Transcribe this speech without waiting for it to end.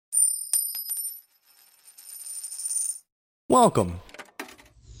Welcome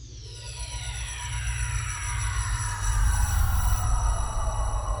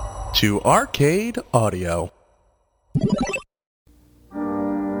to Arcade Audio.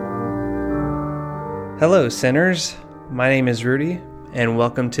 Hello, sinners. My name is Rudy, and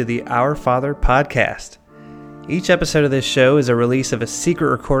welcome to the Our Father podcast. Each episode of this show is a release of a secret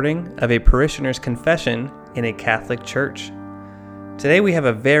recording of a parishioner's confession in a Catholic church. Today we have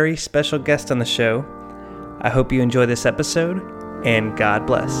a very special guest on the show. I hope you enjoy this episode, and God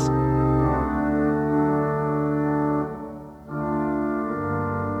bless.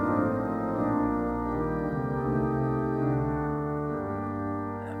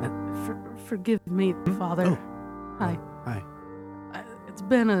 Forgive me, Father. Oh. Hi. Hi. It's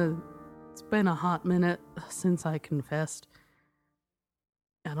been a hot minute since I confessed.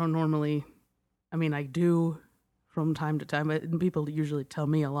 I don't normally, I do from time to time, but people usually tell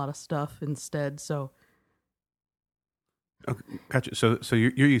me a lot of stuff instead, so. Okay, gotcha. So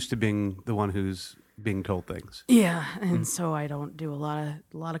you're used to being the one who's being told things. Yeah, and so I don't do a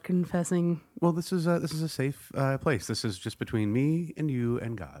lot of confessing. Well, this is a safe place. This is just between me and you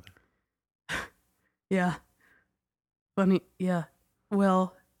and God. Yeah. Funny, yeah.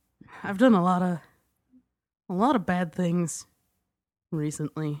 Well, I've done a lot of bad things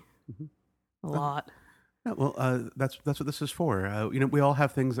recently. Mhm. A lot. Yeah, well, that's what this is for. We all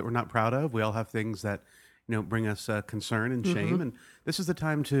have things that we're not proud of. We all have things that bring us concern and shame, and this is the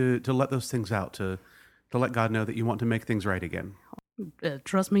time to let those things out, to let God know that you want to make things right again.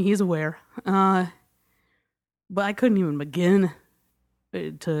 Trust me, he's aware. But I couldn't even begin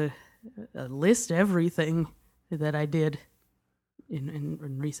to list everything that I did in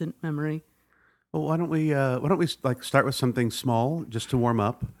recent memory. Well, why don't we start with something small just to warm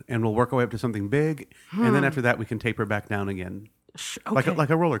up, and we'll work our way up to something big, and then after that we can taper back down again, Okay. like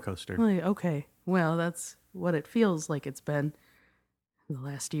a roller coaster. Okay. Well, that's what it feels like it's been. The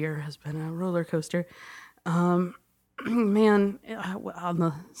last year has been a roller coaster. Man, on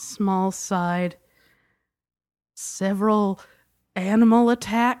the small side, several animal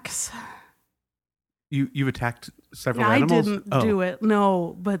attacks. You've attacked several I animals? didn't Oh. do it,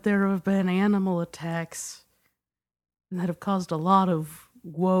 no, but there have been animal attacks that have caused a lot of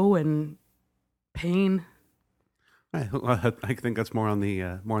woe and pain. I think that's more on the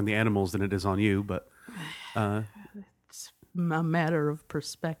animals than it is on you, but It's a matter of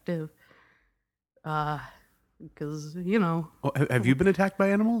perspective. Because, have you been attacked by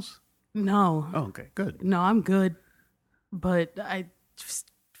animals? no. Oh, okay, good. No, I'm good. But I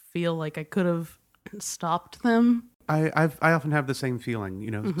just feel like I could have stopped them. I often have the same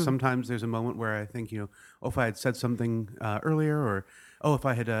feeling. Sometimes there's a moment where I think, if I had said something earlier, or if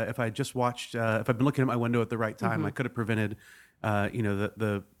I had just watched, if I'd been looking at my window at the right time, I could have prevented,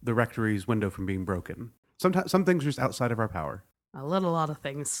 the rectory's window from being broken. Sometimes some things are just outside of our power. I let a lot of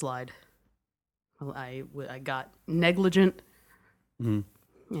things slide. I got negligent, Mhm.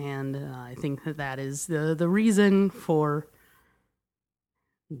 and I think that is the reason for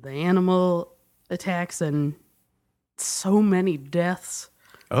the animal attacks and so many deaths.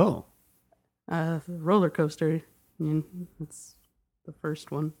 Oh, Roller coaster, that's the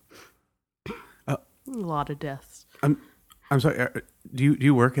first one. Uh, A lot of deaths. I'm sorry. Do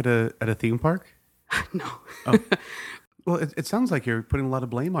you work at a theme park? No. Oh. Well, it sounds like you're putting a lot of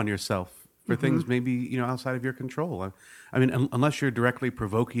blame on yourself for things maybe outside of your control. Unless you're directly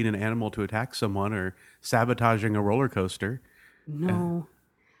provoking an animal to attack someone or sabotaging a roller coaster. No.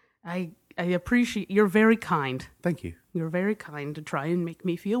 I appreciate, you're very kind. Thank you. You're very kind to try and make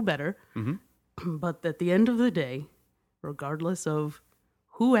me feel better. But at the end of the day, regardless of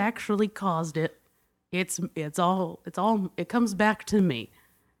who actually caused it, it comes back to me.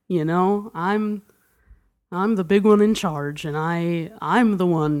 I'm the big one in charge, and I'm the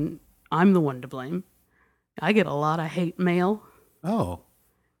one to blame. I get a lot of hate mail. Oh,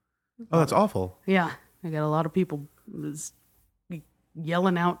 that's awful. Yeah, I got a lot of people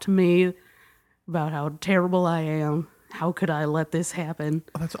yelling out to me about how terrible I am. How could I let this happen?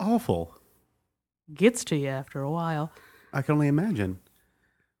 Oh, that's awful. Gets to you after a while. I can only imagine.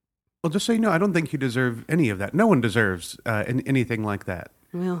 Well, just so you know, I don't think you deserve any of that. No one deserves anything like that.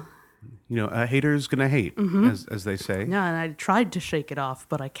 Well, A hater's gonna hate, as they say. yeah, and I tried to shake it off,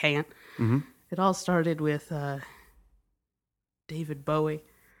 but I can't. It all started with David Bowie.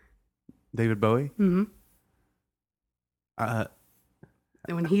 David Bowie. Mm-hmm. Uh,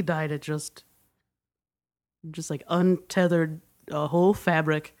 And when he died, it just like untethered a whole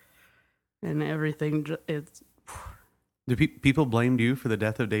fabric and everything. It's Do people blamed you for the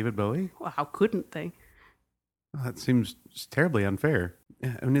death of David Bowie? well, how couldn't they? Oh, that seems terribly unfair.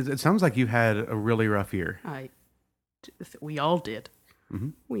 Yeah, I mean, it sounds like you had a really rough year. We all did. Mm-hmm.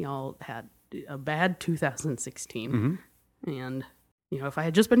 We all had a bad 2016. Mm-hmm. And, if I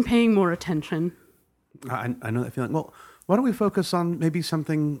had just been paying more attention. I know that feeling. Well, why don't we focus on maybe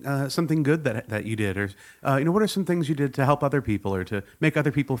something good that you did, or what are some things you did to help other people or to make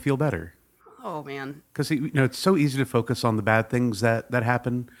other people feel better? Oh, man. Because it's so easy to focus on the bad things that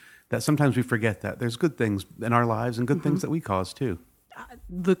happen that sometimes we forget that there's good things in our lives and good things that we cause too.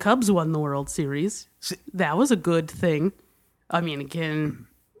 The Cubs won the World Series. That was a good thing. I mean, again,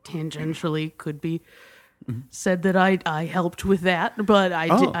 tangentially could be said that I helped with that, but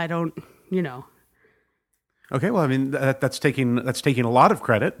I don't. Okay, well, I mean that's taking a lot of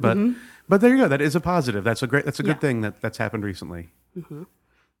credit, but there you go. That is a positive. That's a good thing that's happened recently. Mm-hmm.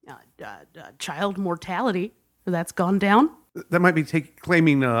 Child mortality that's gone down. That might be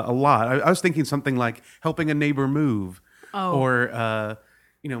claiming a lot. I was thinking something like helping a neighbor move, or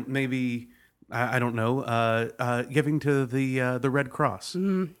maybe I don't know, giving to the Red Cross.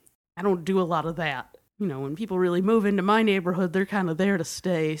 I don't do a lot of that. When people really move into my neighborhood, they're kind of there to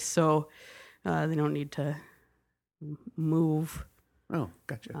stay, so they don't need to move. Oh,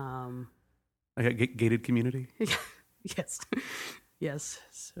 gotcha. Like a gated community. Yes.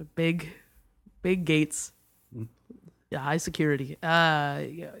 So big gates. Yeah, high security.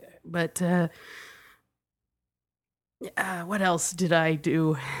 But what else did I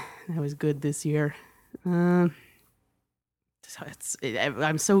do that was good this year? I'm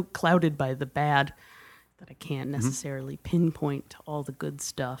so clouded by the bad that I can't necessarily pinpoint all the good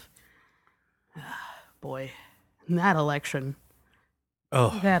stuff. Boy, that election.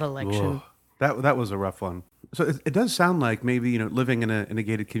 Oh, that election. Whoa. That was a rough one. So it does sound like maybe living in a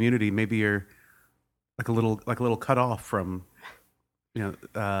gated community, maybe you're like a little cut off from the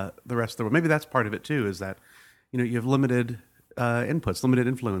rest of the world. Maybe that's part of it too. Is that you have limited inputs, limited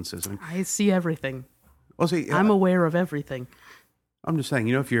influences. I see everything. Well, see, I'm aware of everything. I'm just saying,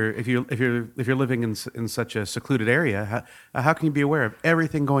 if you're living in such a secluded area, how can you be aware of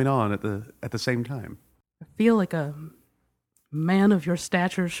everything going on at the same time? I feel like a man of your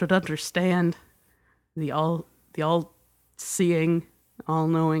stature should understand the all-seeing,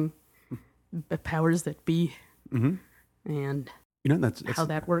 all-knowing powers that be, and that's how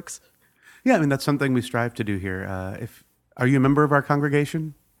that works. Yeah, I mean that's something we strive to do here. Are you a member of our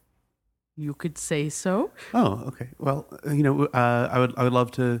congregation? You could say so. Oh, okay. Well, I would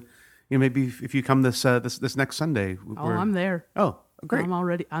love to, maybe if you come this next Sunday. I'm there. Oh, great.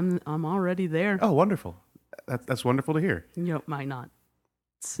 I'm already there. Oh, wonderful. That's wonderful to hear. You might not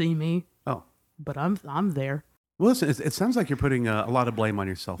see me. Oh, but I'm there. Well, listen, it sounds like you're putting a lot of blame on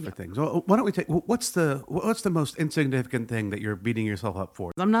yourself for things. Well, why don't we what's the most insignificant thing that you're beating yourself up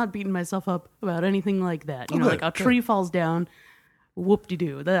for? I'm not beating myself up about anything like that. Good, like a tree falls down,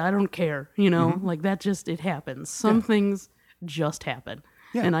 whoop-de-doo. I don't care. Like that just, it happens. Some things just happen.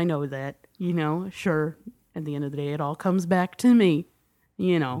 Yeah. And I know that, sure, at the end of the day, it all comes back to me.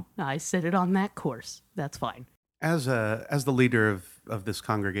 I set it on that course. That's fine. As the leader of this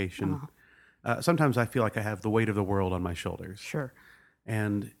congregation, sometimes I feel like I have the weight of the world on my shoulders. Sure.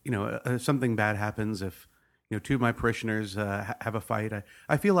 And, if something bad happens, if, two of my parishioners have a fight,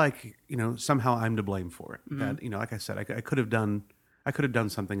 I feel like, somehow I'm to blame for it. That, like I said, I could have done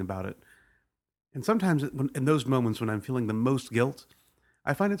something about it. And sometimes in those moments when I'm feeling the most guilt,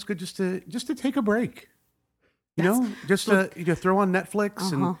 I find it's good just to take a break. Just to throw on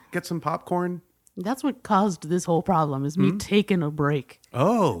Netflix and get some popcorn. That's what caused this whole problem, is me taking a break.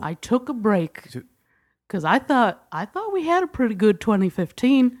 Oh. I took a break because I thought we had a pretty good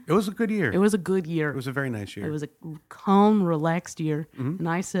 2015. It was a good year. It was a good year. It was a very nice year. It was a calm, relaxed year. And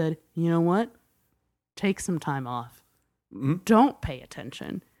I said, you know what? Take some time off. Don't pay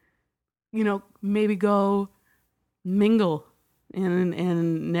attention. Maybe go mingle.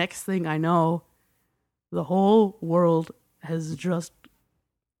 And next thing I know, the whole world has just...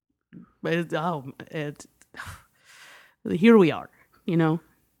 here we are,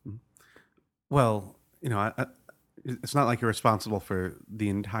 Well, it's not like you're responsible for the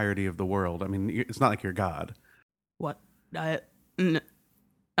entirety of the world. I mean, it's not like you're God. What?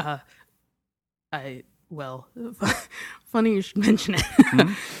 Funny you should mention it.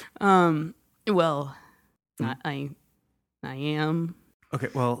 I am. Okay,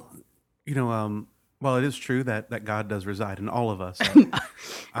 well, well, it is true that God does reside in all of us.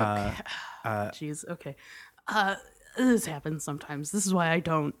 Jeez, okay. This happens sometimes. This is why I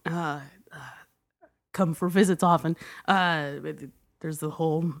don't come for visits often. There's the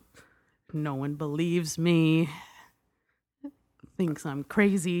whole no one believes me, thinks I'm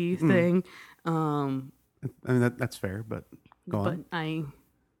crazy thing. I mean, that's fair, but go on. But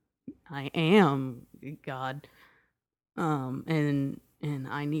I am God. And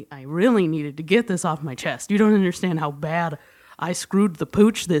I really needed to get this off my chest. You don't understand how bad I screwed the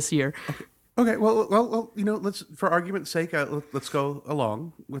pooch this year. Okay. Well. Let's, for argument's sake, let's go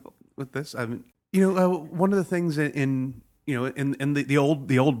along with this. I mean, one of the things in the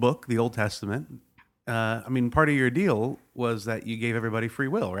old book, the Old Testament. I mean, part of your deal was that you gave everybody free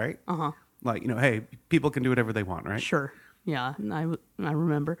will, right? Like, hey, people can do whatever they want, right? Sure. Yeah, I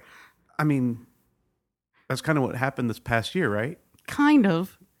remember. I mean, that's kind of what happened this past year, right? Kind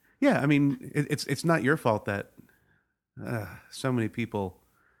of. Yeah, I mean, it's not your fault that so many people,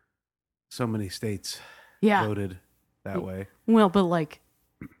 so many states voted that way. Well, but like,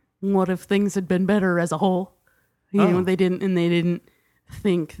 what if things had been better as a whole? They didn't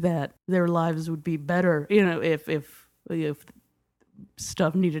think that their lives would be better. If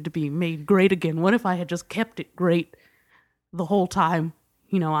stuff needed to be made great again. What if I had just kept it great the whole time?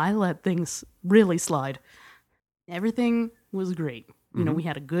 I let things really slide. Everything was great. We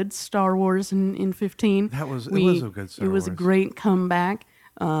had a good Star Wars in 15. It was a good Star Wars. It was a great comeback.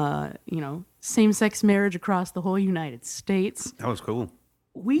 Same-sex marriage across the whole United States. That was cool.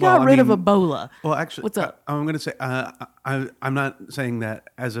 We got rid of Ebola. Well, actually, what's up? I'm going to say I'm not saying that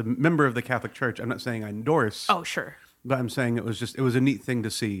as a member of the Catholic Church. I'm not saying I endorse. Oh, sure. But I'm saying it was a neat thing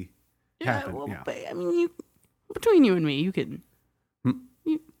to see happen. Well, yeah. But, I mean, between you and me, you could.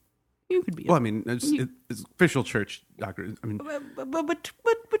 You could be. Well, I mean, it's official church doctrine. I mean, but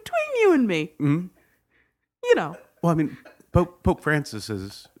between you and me, Well, I mean, Pope Francis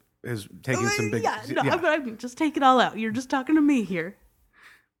is taking some big. I'm just take it all out. You're just talking to me here.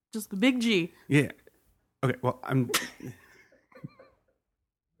 Just the big G. Yeah. Okay. Well, I'm.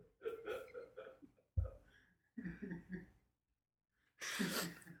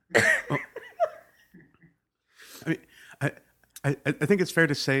 I mean, I think it's fair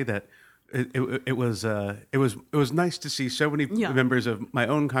to say that it was nice to see so many members of my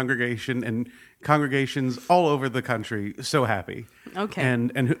own congregation and congregations all over the country so happy. Okay.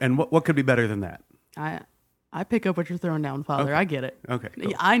 And what could be better than that? I pick up what you're throwing down, Father. Okay. I get it. Okay.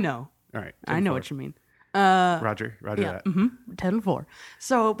 Cool. I know. All right. I know what you mean. Roger that. 10-4.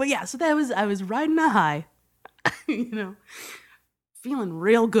 So that was, I was riding a high, feeling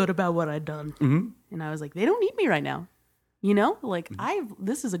real good about what I'd done. Mm-hmm. And I was like, they don't need me right now.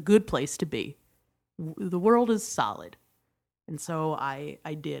 This is a good place to be. The world is solid. And so I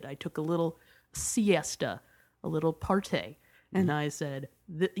did. I took a little siesta, a little party. And I said,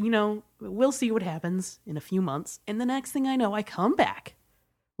 we'll see what happens in a few months. And the next thing I know, I come back,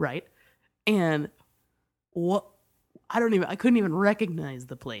 right? And I couldn't even recognize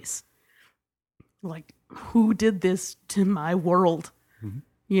the place. Like, who did this to my world?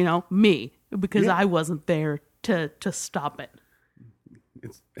 Mm-hmm. Me, because I wasn't there to stop it.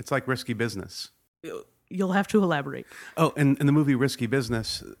 It's like risky business. You'll have to elaborate. Oh, in the movie Risky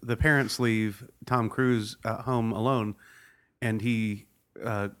Business, the parents leave Tom Cruise home alone, and he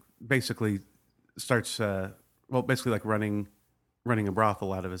basically starts basically like running a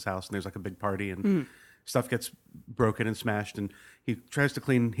brothel out of his house, and there's like a big party, and stuff gets broken and smashed, and he tries to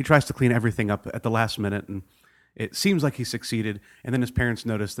clean everything up at the last minute, and it seems like he succeeded. And then his parents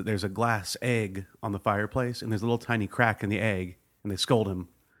notice that there's a glass egg on the fireplace, and there's a little tiny crack in the egg, and they scold him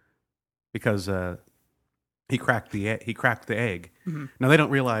because he cracked the egg. Mm-hmm. Now they don't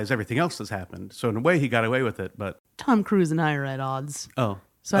realize everything else that's happened, so in a way he got away with it. But Tom Cruise and I are at odds. Oh,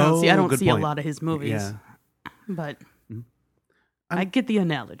 so I don't see a point. lot of his movies. Yeah. But I get the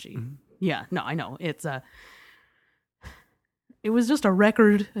analogy. Mm-hmm. Yeah, no, I know. It was just a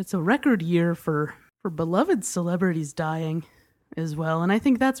record. It's a record year for beloved celebrities dying as well. And I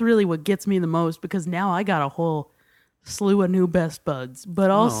think that's really what gets me the most, because now I got a whole slew of new best buds, but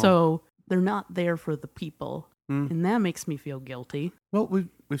also they're not there for the people. And that makes me feel guilty. Well,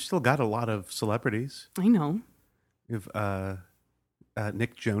 we've still got a lot of celebrities. I know. We've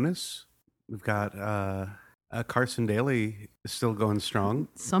Nick Jonas. We've got Carson Daly is still going strong.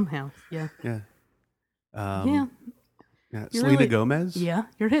 Somehow, yeah. Yeah. Yeah. Selena Gomez. Yeah,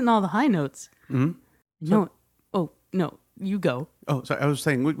 you're hitting all the high notes. Mm-hmm. No, you go. Oh, sorry. I was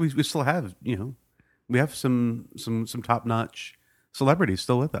saying we still have, we have some top notch celebrities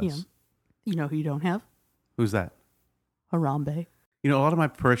still with us. Yeah. You know who you don't have? Who's that? Harambe. A lot of my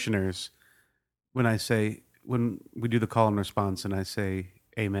parishioners, when we do the call and response and I say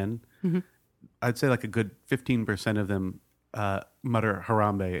amen, I'd say like a good 15% of them mutter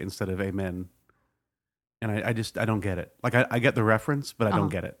Harambe instead of amen. And I don't get it. Like I get the reference, but I don't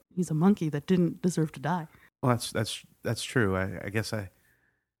get it. He's a monkey that didn't deserve to die. Well, that's true. I guess I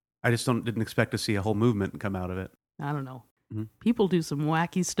just didn't expect to see a whole movement come out of it. I don't know. Mm-hmm. People do some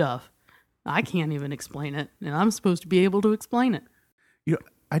wacky stuff. I can't even explain it, and I'm supposed to be able to explain it. You know,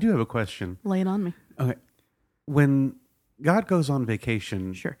 I do have a question. Lay it on me. Okay. When God goes on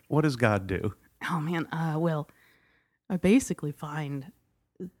vacation, Sure. what does God do? Oh man, well, I basically find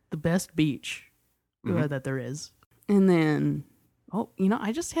the best beach that there is, and then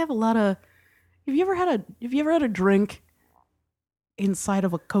I just have a lot of. Have you ever had a drink inside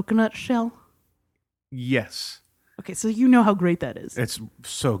of a coconut shell? Yes. Okay, so you know how great that is. It's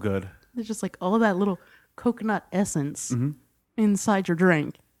so good. There's just like all that little coconut essence inside your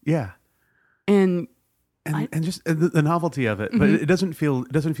drink, Yeah. and And just the novelty of it, but it doesn't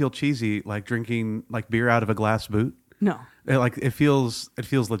feel cheesy like drinking like beer out of a glass boot. no, It feels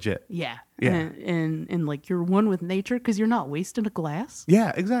legit. yeah, Yeah. and like you're one with nature because you're not wasting a glass.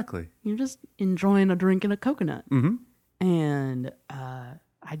 Yeah, exactly. You're just enjoying a drink and a coconut. Mm-hmm. And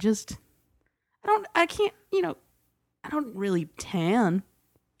I don't really tan,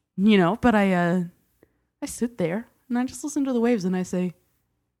 but I sit there and I just listen to the waves and I say,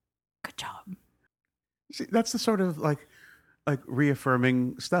 good job. See, that's the sort of like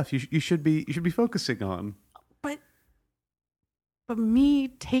reaffirming stuff you should be focusing on. But me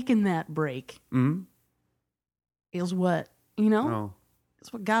taking that break Mm-hmm. is what, Oh,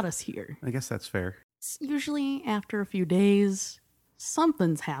 is what got us here. I guess that's fair. It's usually after a few days,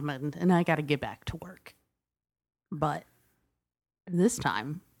 something's happened and I got to get back to work. But this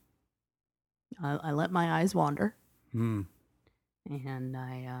time, I let my eyes wander Mm. and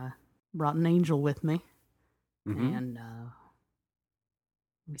I brought an angel with me. Mm-hmm. And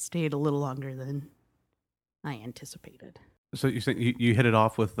we stayed a little longer than I anticipated. So you think you hit it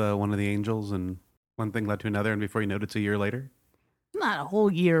off with one of the angels, and one thing led to another, and before you know it, it's a year later. Not a whole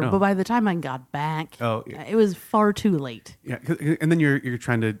year, No. but by the time I got back, Oh, yeah. it was far too late. Yeah, and then you're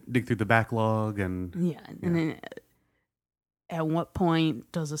trying to dig through the backlog, and Yeah, and then at what point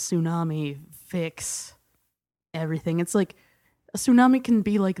does a tsunami fix everything? It's like a tsunami can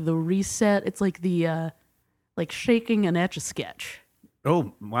be like the reset. It's like the like shaking an Etch-a-Sketch.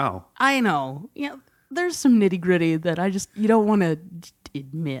 oh wow, I know. Yeah, there's some nitty-gritty that you don't want to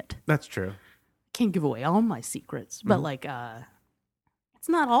admit. that's true. Can't give away all my secrets, but like it's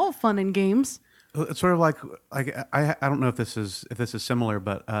not all fun and games. It's sort of like I don't know if this is similar,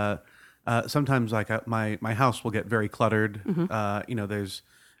 but sometimes like my house will get very cluttered. There's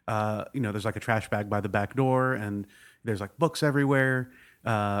like a trash bag by the back door, and there's like books everywhere.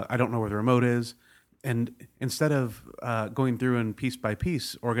 I don't know where the remote is, and instead of going through and piece by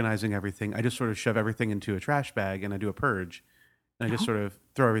piece organizing everything, I just sort of shove everything into a trash bag and I do a purge, and I just sort of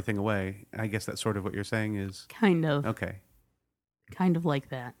throw everything away. I guess that's sort of what you're saying is Kind of like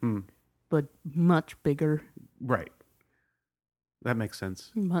that, but much bigger, right. That makes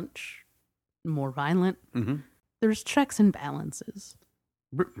sense. much more violent. Mm-hmm. There's checks and balances.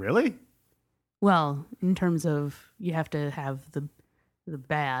 Really? Well, in terms of you have to have the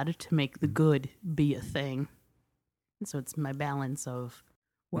bad to make the good be a thing. And so it's my balance of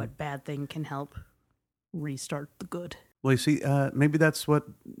what bad thing can help restart the good. Well, you see, maybe that's what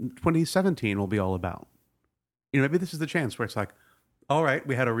 2017 will be all about. Maybe this is the chance where it's like, all right,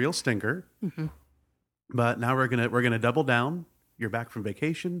 we had a real stinker, but now we're gonna double down. You're back from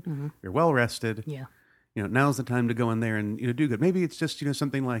vacation. You're well rested. Yeah. Now's the time to go in there and do good. Maybe it's just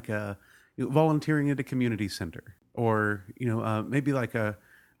something like volunteering at a community center, or maybe like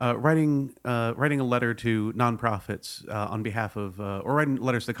writing a letter to nonprofits on behalf of, or writing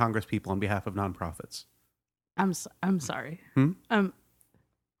letters to Congress people on behalf of nonprofits. I'm sorry.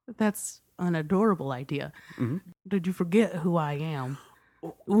 That's an adorable idea. Did you forget who I am?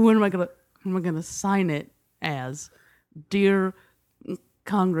 What am I gonna sign it as? Dear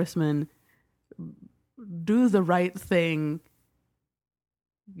Congressman, do the right thing.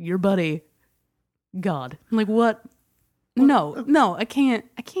 Your buddy, God. I'm like, what? No, I can't.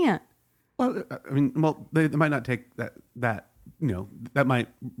 Well, I mean, they might not take that that might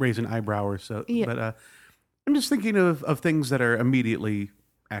raise an eyebrow or so. Yeah. But I'm just thinking of things that are immediately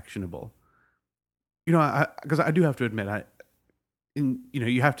actionable. Because I do have to admit,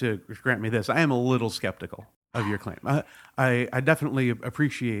 you have to grant me this. I am a little skeptical of your claim. I definitely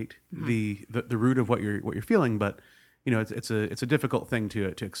appreciate the root of what you're feeling, but it's a difficult thing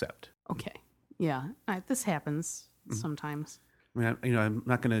to accept. Okay. Yeah. This happens sometimes. I mean, I'm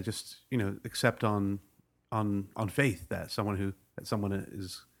not going to just accept on faith that someone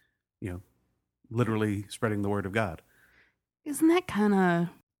is literally spreading the word of God. Isn't that kind of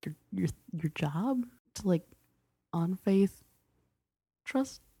your job to like on faith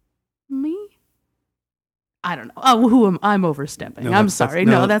trust me? I don't know. Oh, I'm overstepping. No, I'm sorry.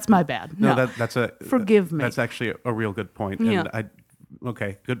 No, that's my bad. No, that's forgive me. That's actually a real good point. Yeah. And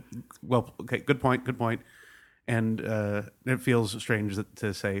Okay, good. Well, okay, good point. Good point. And it feels strange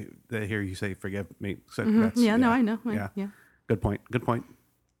to say that here you say forgive me. So that's, Yeah, no, I know. Yeah. Good point. Good point.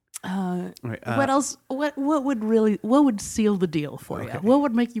 All right, What else? What would seal the deal for you? What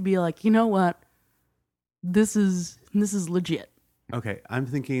would make you be like, you know what? This is legit. Okay, I'm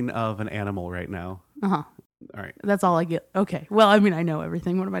thinking of an animal right now. All right. That's all I get. Okay. Well, I mean, I know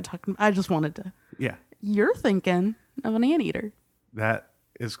everything. What am I talking about? I just wanted to. Yeah. You're thinking of an anteater. That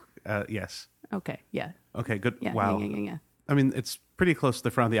is yes. Okay. Yeah. Okay. Good. Yeah. Wow. Yeah. I mean, it's pretty close to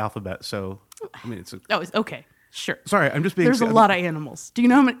the front of the alphabet, so I mean, it's Okay. Sure. Sorry, I'm just being. There's a lot of animals. Do you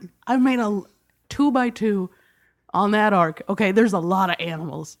know how many? I made a 2x2 on that arc. Okay. There's a lot of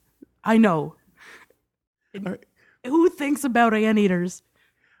animals. I know. Right. Who thinks about anteaters?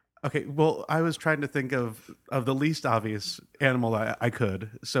 Okay, well, I was trying to think of the least obvious animal I could.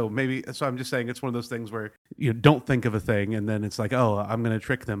 So I'm just saying it's one of those things where you don't think of a thing, and then it's like, oh, I'm going to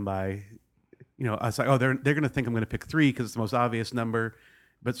trick them by, I was like, oh, they're going to think I'm going to pick 3 because it's the most obvious number,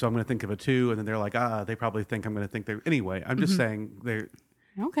 but so I'm going to think of a 2, and then they're like, they probably think I'm going to think they're anyway. I'm just saying they're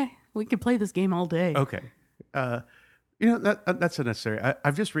Okay, we could play this game all day. okay. That's unnecessary.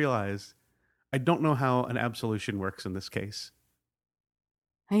 I've just realized I don't know how an absolution works in this case.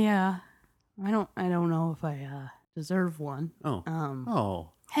 Yeah, I don't know if I deserve one.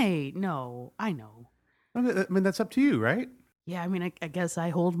 Oh. Hey, no, I know. I mean, that's up to you, right? Yeah, I mean, I guess I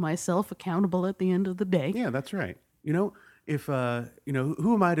hold myself accountable at the end of the day. Yeah, that's right. If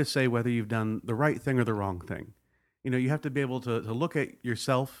who am I to say whether you've done the right thing or the wrong thing? You have to be able to look at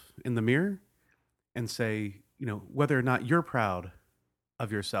yourself in the mirror and say, whether or not you're proud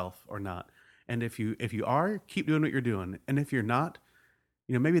of yourself or not. And if you are, keep doing what you're doing. And if you're not,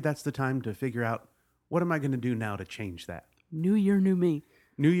 maybe that's the time to figure out, what am I going to do now to change that? New year, new me.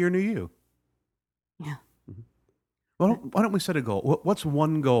 New year, new you. Yeah. Mm-hmm. Well, why don't we set a goal? What's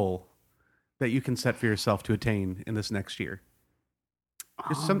one goal that you can set for yourself to attain in this next year?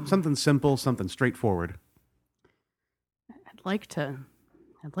 Just something simple, something straightforward. I'd like to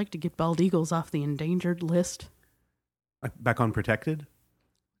get bald eagles off the endangered list. Back on protected?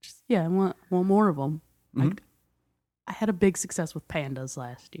 Yeah, I want more of them. Mm-hmm. I had a big success with pandas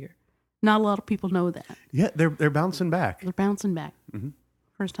last year. Not a lot of people know that. Yeah, they're bouncing back. They're bouncing back. Mm-hmm.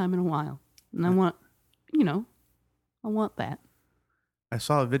 First time in a while. And I want that. I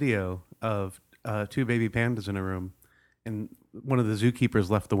saw a video of 2 baby pandas in a room, and one of the zookeepers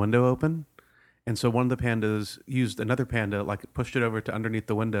left the window open. And so one of the pandas used another panda, like pushed it over to underneath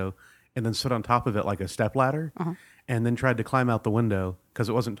the window, and then stood on top of it like a stepladder, and then tried to climb out the window because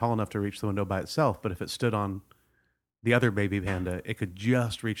it wasn't tall enough to reach the window by itself. But if it stood on the other baby panda, it could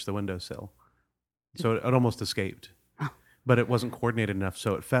just reach the windowsill. So it almost escaped. But it wasn't coordinated enough,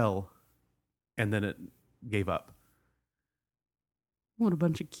 so it fell, and then it gave up. What a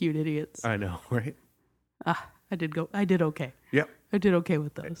bunch of cute idiots. I know, right? I did okay. Yep. I did okay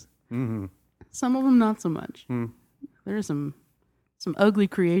with those. Mm-hmm. Some of them not so much. There's some ugly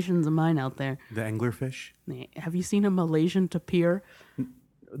creations of mine out there. The anglerfish. Have you seen a Malaysian tapir?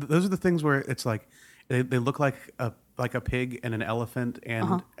 Those are the things where it's like they look like a pig and an elephant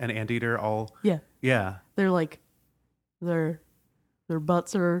and an anteater all. Yeah. They're like their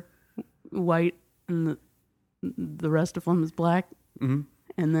butts are white and the rest of them is black. Mm-hmm.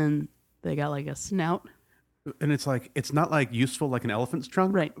 And then they got like a snout. And it's like, it's not like useful like an elephant's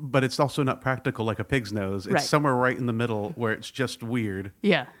trunk, right? But it's also not practical like a pig's nose. It's somewhere right in the middle where it's just weird.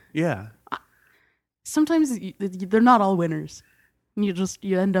 Yeah. Yeah. Sometimes they're not all winners.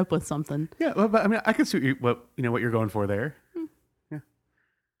 You end up with something. Yeah, but I mean, I can see what you're going for there. Yeah.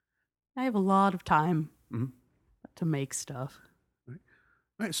 I have a lot of time to make stuff. All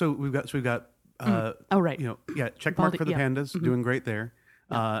right. So we've got check mark for the pandas, doing great there.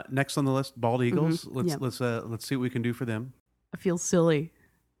 Next on the list, bald eagles. Let's see what we can do for them. I feel silly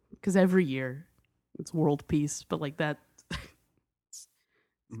because every year it's world peace, but like that, it's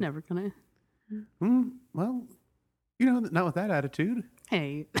never gonna. Well, not with that attitude.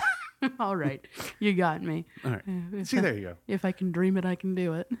 Hey, all right, you got me. All right. See, there you go. If I can dream it, I can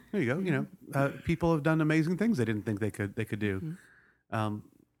do it. There you go. People have done amazing things they didn't think they could do.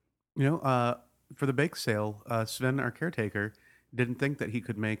 For the bake sale, Sven, our caretaker, didn't think that he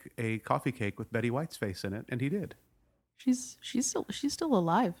could make a coffee cake with Betty White's face in it, and he did. She's still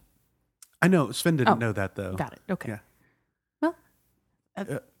alive. I know. Sven didn't know that, though. Got it. Okay. Yeah. Well,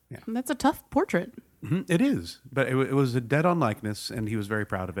 that's a tough portrait. Mm-hmm. It is, but it was a dead-on likeness, and he was very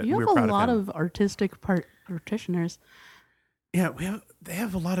proud of it. You have a lot of artistic practitioners. Yeah, they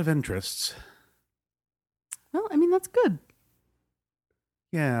have a lot of interests. Well, I mean, that's good.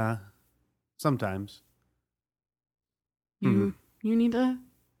 Yeah, sometimes. You You need to.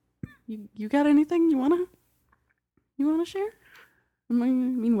 You got anything you wanna share? I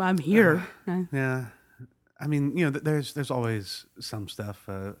mean, well, I'm here. Yeah, I mean, there's always some stuff.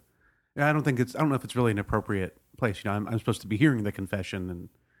 I don't know if it's really an appropriate place. I'm supposed to be hearing the confession and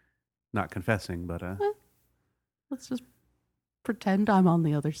not confessing, but Let's just pretend I'm on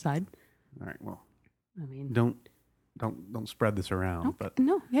the other side. all right. Well, I mean, don't spread this around. okay, But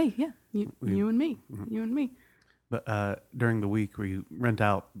no, yeah, you and me, Mm-hmm. you and me. But during the week, we rent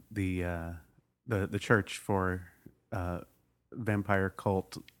out the church for vampire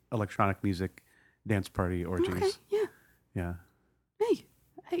cult electronic music dance party orgies. Okay, yeah. Yeah.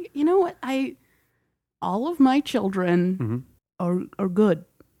 Hey, you know what? All of my children are good.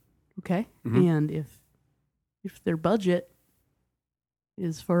 Okay, and if their budget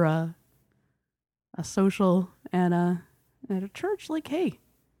is for a social at a church, like, hey,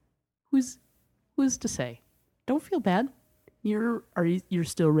 who's to say? Don't feel bad. You're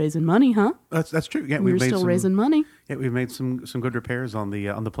still raising money, huh? That's true. Yeah, We're still raising money. Yeah, we've made some good repairs on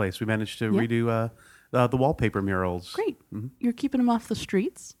the place. We managed to redo the wallpaper murals. Great. You're keeping them off the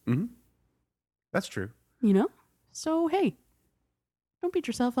streets. That's true. You know? So, hey, don't beat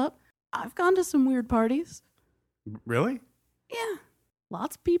yourself up. I've gone to some weird parties. Really? Yeah.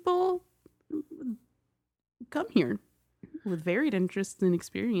 Lots of people come here with varied interests and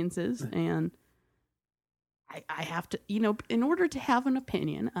experiences. And I have to, in order to have an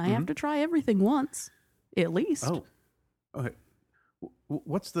opinion, I have to try everything once, at least. Oh. Okay.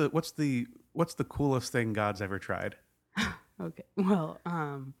 What's the coolest thing God's ever tried? Okay. Well,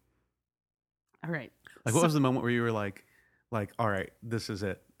 all right. Like, what was the moment where you were like, all right, this is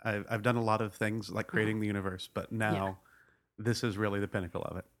it. I've done a lot of things like creating the universe, but now this is really the pinnacle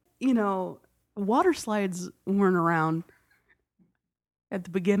of it. Water slides weren't around at the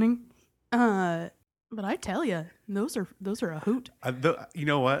beginning, but I tell you, those are a hoot. You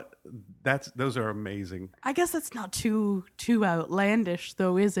know what? Those are amazing. I guess that's not too outlandish,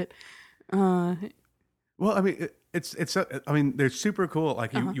 though, is it? Well, I mean, they're super cool.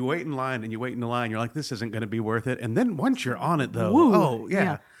 Like you wait in line and you wait in the line. You're like, this isn't going to be worth it. And then once you're on it, though, Woo,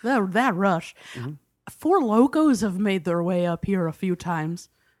 yeah. that rush. Four Locos have made their way up here a few times.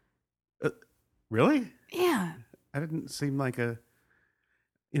 Really? Yeah. I didn't seem like a.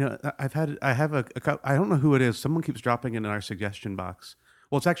 I have a I don't know who it is. Someone keeps dropping in our suggestion box.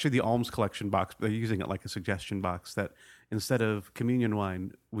 Well, it's actually the alms collection box, but they're using it like a suggestion box that instead of communion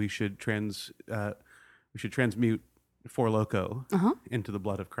wine, we should transmute Four Loco into the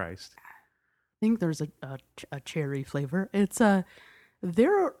blood of Christ. I think there's a cherry flavor. It's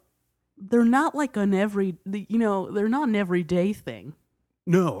they're not like they're not an everyday thing.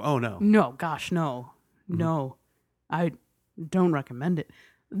 No, oh no. No, gosh, no. No. I don't recommend it.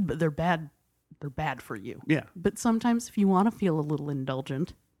 But they're bad for you. Yeah. But sometimes if you want to feel a little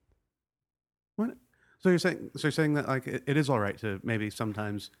indulgent. What? So you're saying that like it is all right to maybe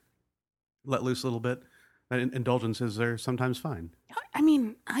sometimes let loose a little bit. That indulgences are sometimes fine. I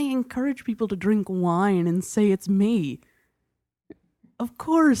mean, I encourage people to drink wine and say it's me. Of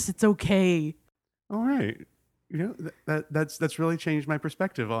course it's okay. All right. That's really changed my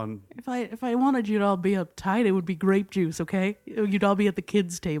perspective on. If I wanted you to all be uptight, it would be grape juice, okay? You'd all be at the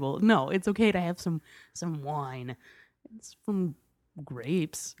kids' table. No, it's okay to have some wine. It's from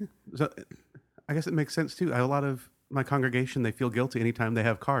grapes. So I guess it makes sense too. A lot of my congregation, they feel guilty anytime they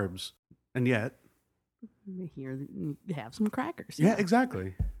have carbs, and yet Here, have some crackers. yeah,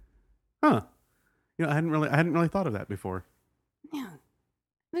 exactly. Huh? I hadn't really thought of that before. Yeah.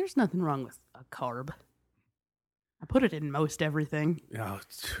 There's nothing wrong with a carb. I put it in most everything. Yeah,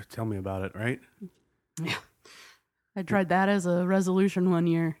 tell me about it. Right? Yeah. I tried that as a resolution one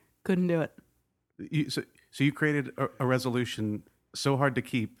year. Couldn't do it. So you created a resolution so hard to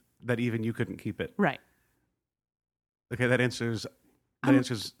keep that even you couldn't keep it. Right. Okay, that answers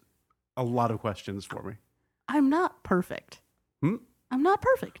a lot of questions for me. I'm not perfect. I'm not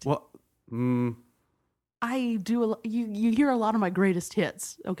perfect. Well, I do. You hear a lot of my greatest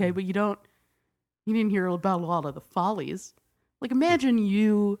hits, okay, but you didn't hear about a lot of the follies. Like, imagine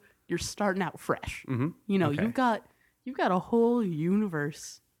you're starting out fresh. okay. You've got a whole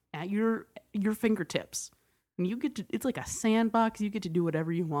universe at your fingertips, and you get to. It's like a sandbox. You get to do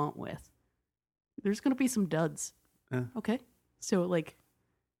whatever you want with. There's gonna be some duds. Okay, so like,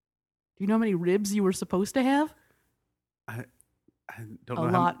 do you know how many ribs you were supposed to have? I don't know.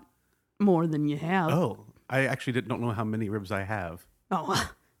 A lot more than you have. Oh, I actually don't know how many ribs I have.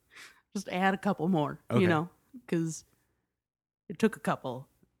 Oh. Just add a couple more, Okay. because it took a couple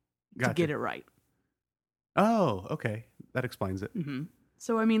to get it right. Oh, okay. That explains it.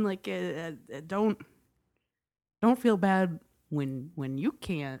 So, I mean, like, don't feel bad when you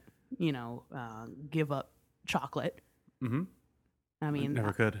can't, give up chocolate. Mm-hmm. I mean,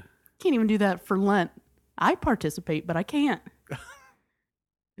 Never could. Can't even do that for Lent. I participate, but I can't.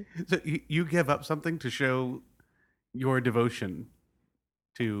 So you give up something to show your devotion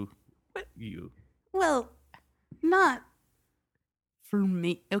to you. Well, not for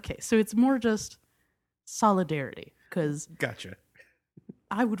me. Okay, so it's more just solidarity, because Gotcha.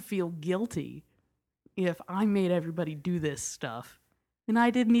 I would feel guilty if I made everybody do this stuff and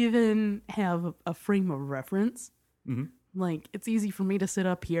I didn't even have a frame of reference. Mm-hmm. Like, it's easy for me to sit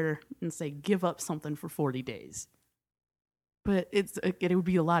up here and say, give up something for 40 days. But it would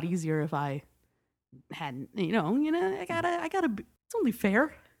be a lot easier if I hadn't, I gotta be, it's only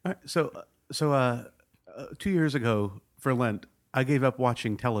fair. All right, so 2 years ago for Lent, I gave up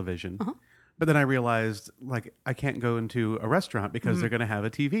watching television. Uh-huh. But then I realized, like, I can't go into a restaurant because they're going to have a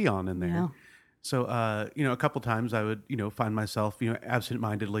TV on in there. Yeah. So, a couple times I would, find myself,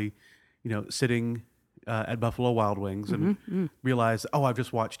 absentmindedly, sitting at Buffalo Wild Wings and realize, oh, I've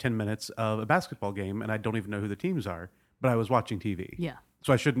just watched 10 minutes of a basketball game and I don't even know who the teams are, but I was watching TV. Yeah.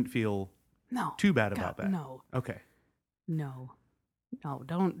 So I shouldn't feel too bad about that. No. Okay. No,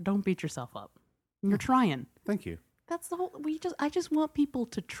 don't beat yourself up. You're trying. Thank you. That's the whole. I just want people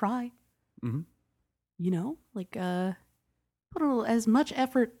to try. Mm-hmm. Put as much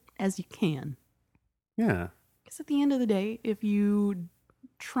effort as you can. Yeah. Because at the end of the day, if you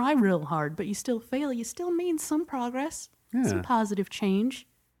try real hard but you still fail, you still made some progress, some positive change.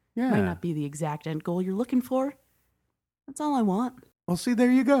 Yeah. Might not be the exact end goal you're looking for. That's all I want. Well, see, there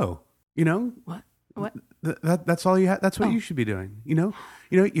you go. What? What? That's all you have. That's what you should be doing. You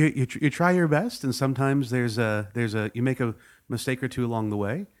try your best, and sometimes you make a mistake or two along the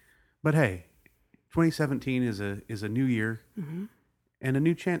way. But hey, 2017 is a new year and a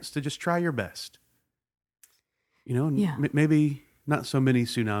new chance to just try your best. Maybe not so many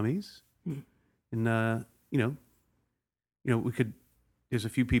tsunamis, and we could. There's a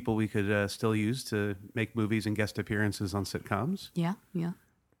few people we could still use to make movies and guest appearances on sitcoms. Yeah.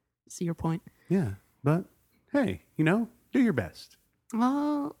 See your point. Yeah, but hey, do your best.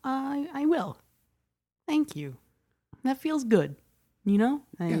 Well, I will. Thank you. That feels good.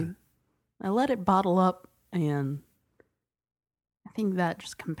 I let it bottle up, and I think that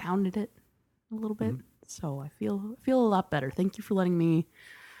just compounded it a little bit. So I feel a lot better. Thank you for letting me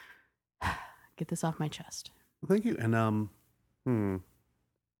get this off my chest. Well, thank you. And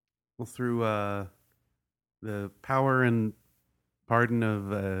well, through the power and pardon of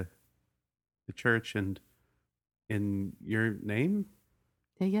the church and in your name,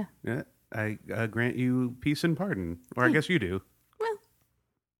 Yeah. I grant you peace and pardon. Or I guess you do. Well,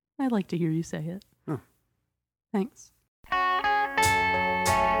 I'd like to hear you say it. Oh. Thanks.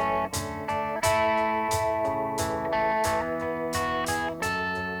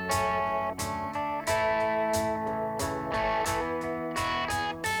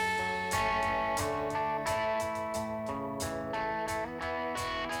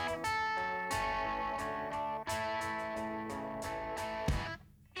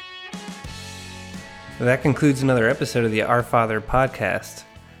 That concludes another episode of the Our Father podcast.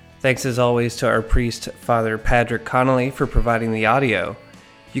 Thanks as always to our priest, Father Patrick Connolly, for providing the audio.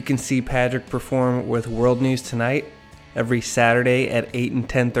 You can see Patrick perform with World News Tonight every Saturday at 8 and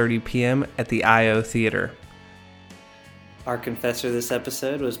 10:30 p.m. at the IO Theater. Our confessor this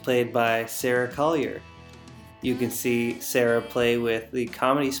episode was played by Sarah Collier. You can see Sarah play with the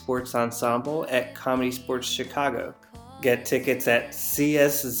Comedy Sports Ensemble at Comedy Sports Chicago. Get tickets at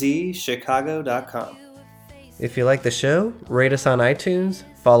cszchicago.com. If you like the show, rate us on iTunes,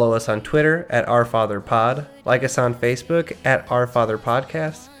 follow us on Twitter at OurFatherPod, like us on Facebook at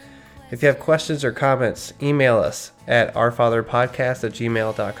OurFatherPodcast. If you have questions or comments, email us at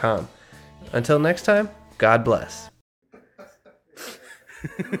ourfatherpodcast@gmail.com. Until next time, God bless.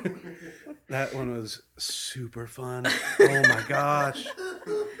 That one was super fun. Oh my gosh.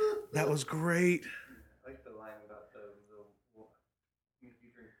 That was great. I like the line about the if you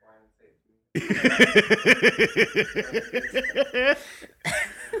drink wine and say it to me.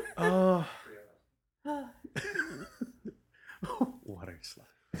 Oh. Water slide.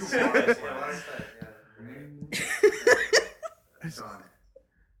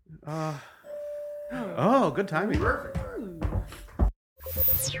 Oh, good timing. Perfect.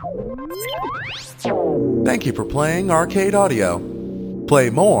 Thank you for playing Arcade Audio. Play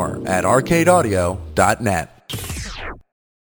more at arcadeaudio.net.